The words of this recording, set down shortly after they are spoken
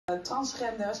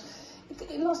Transgenders.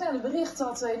 Ik las net het bericht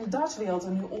dat in de dartswereld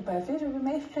er nu ophef is. Hebben we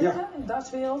meegekregen? Ja. In de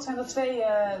dartswereld zijn er 2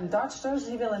 dartsters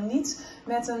die willen niet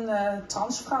met een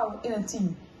transvrouw in een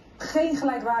team. Geen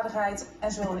gelijkwaardigheid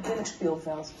en ze willen een eerlijk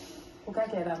speelveld. Hoe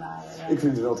kijk jij daarnaar? Ik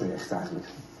vind het wel terecht eigenlijk.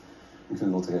 Ik vind het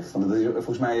wel terecht.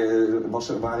 Volgens mij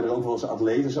waren er ook wel eens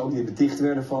atleten zo die beticht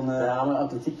werden van... Ja, maar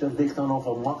atletiek dat ligt dan nog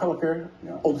wel makkelijker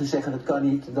om te zeggen dat kan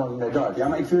niet dan bij dart. Ja,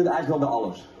 maar ik vind het eigenlijk wel bij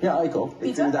alles. Ja, ik ook.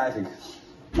 Ik vind het eigenlijk...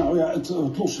 Nou ja, het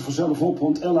lost zich vanzelf op,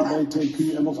 want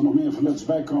LHBTQ en wat er nog meer van letters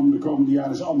bij komen de komende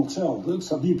jaren is allemaal hetzelfde. Het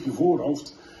staat niet op je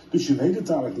voorhoofd, dus je weet het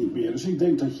eigenlijk niet meer. Dus ik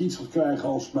denk dat je iets gaat krijgen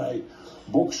als bij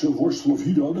boksen, worstelen of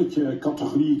judo, dat je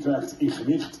categorieën krijgt in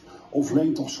gewicht of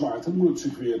leent of zwaard. Dan moet het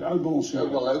zich weer uitbalanceren.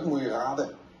 Ook wel leuk, moet je raden.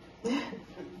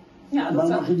 Ja, Maar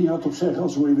mag je niet hardop zeggen,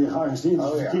 anders word je weer gearresteerd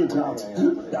als je verkeerd raadt.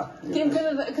 Ja. Kim,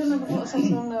 kunnen bijvoorbeeld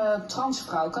zo'n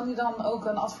transvrouw, kan die dan ook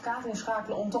een advocaat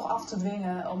inschakelen om toch af te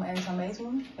dwingen om ergens aan mee te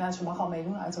doen? Ja, ze mag al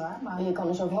meedoen uiteraard. Maar... Je kan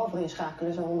er zo wel voor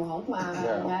inschakelen, zo onderhand, maar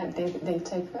ja, ik denk het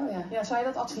zeker wel, ja. Ja, zou je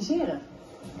dat adviseren?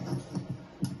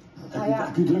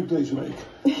 Heb je druk deze week?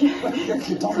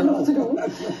 Genoeg te doen.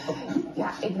 Ja,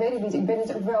 ik weet het niet. Ik ben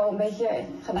het ook wel een beetje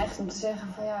geneigd om te zeggen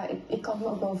van ja, ik kan het me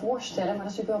ook wel voorstellen, maar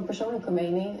dat is natuurlijk wel een persoonlijke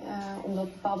mening, omdat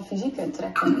bepaalde fysieke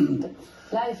trekken te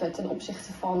blijven ten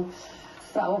opzichte van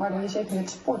vrouwen, waardoor je zeker met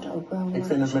sport ook wel... Ik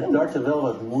vind het met darten wel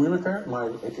wat moeilijker, maar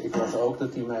ik las ook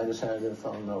dat die meiden zeiden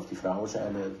van, of die vrouwen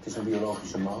zeiden, het is een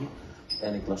biologische man.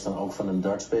 En ik las dan ook van een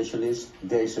dartspecialist.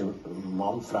 Deze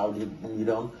man, vrouw die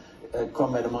dan,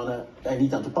 kwam bij de mannen er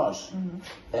niet aan te pas.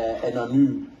 En dan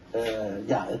nu,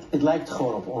 ja, het lijkt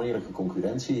gewoon op oneerlijke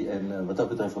concurrentie. En wat dat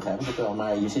betreft begrijp ik het wel.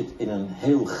 Maar je zit in een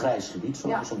heel grijs gebied, zo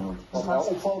langzamerhand. Wat mij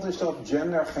opvalt is dat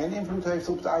gender geen invloed heeft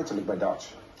op het uiterlijk bij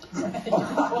darts.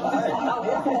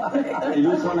 Je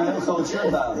doet gewoon een heel groot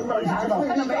shirt aan. Ja, dan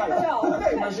ben je er wel.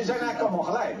 Nee, maar ze zijn eigenlijk allemaal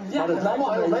gelijk. Ja, Maar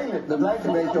dat lijkt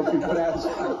een beetje op die fruit.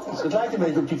 Het lijkt een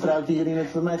beetje op die fruit die jullie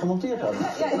net bij mij gemonteerd hadden.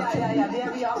 Ja, die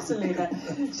hebben hier achter liggen.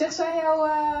 Zeg, zijn jouw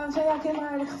kinderen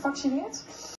eigenlijk gevaccineerd?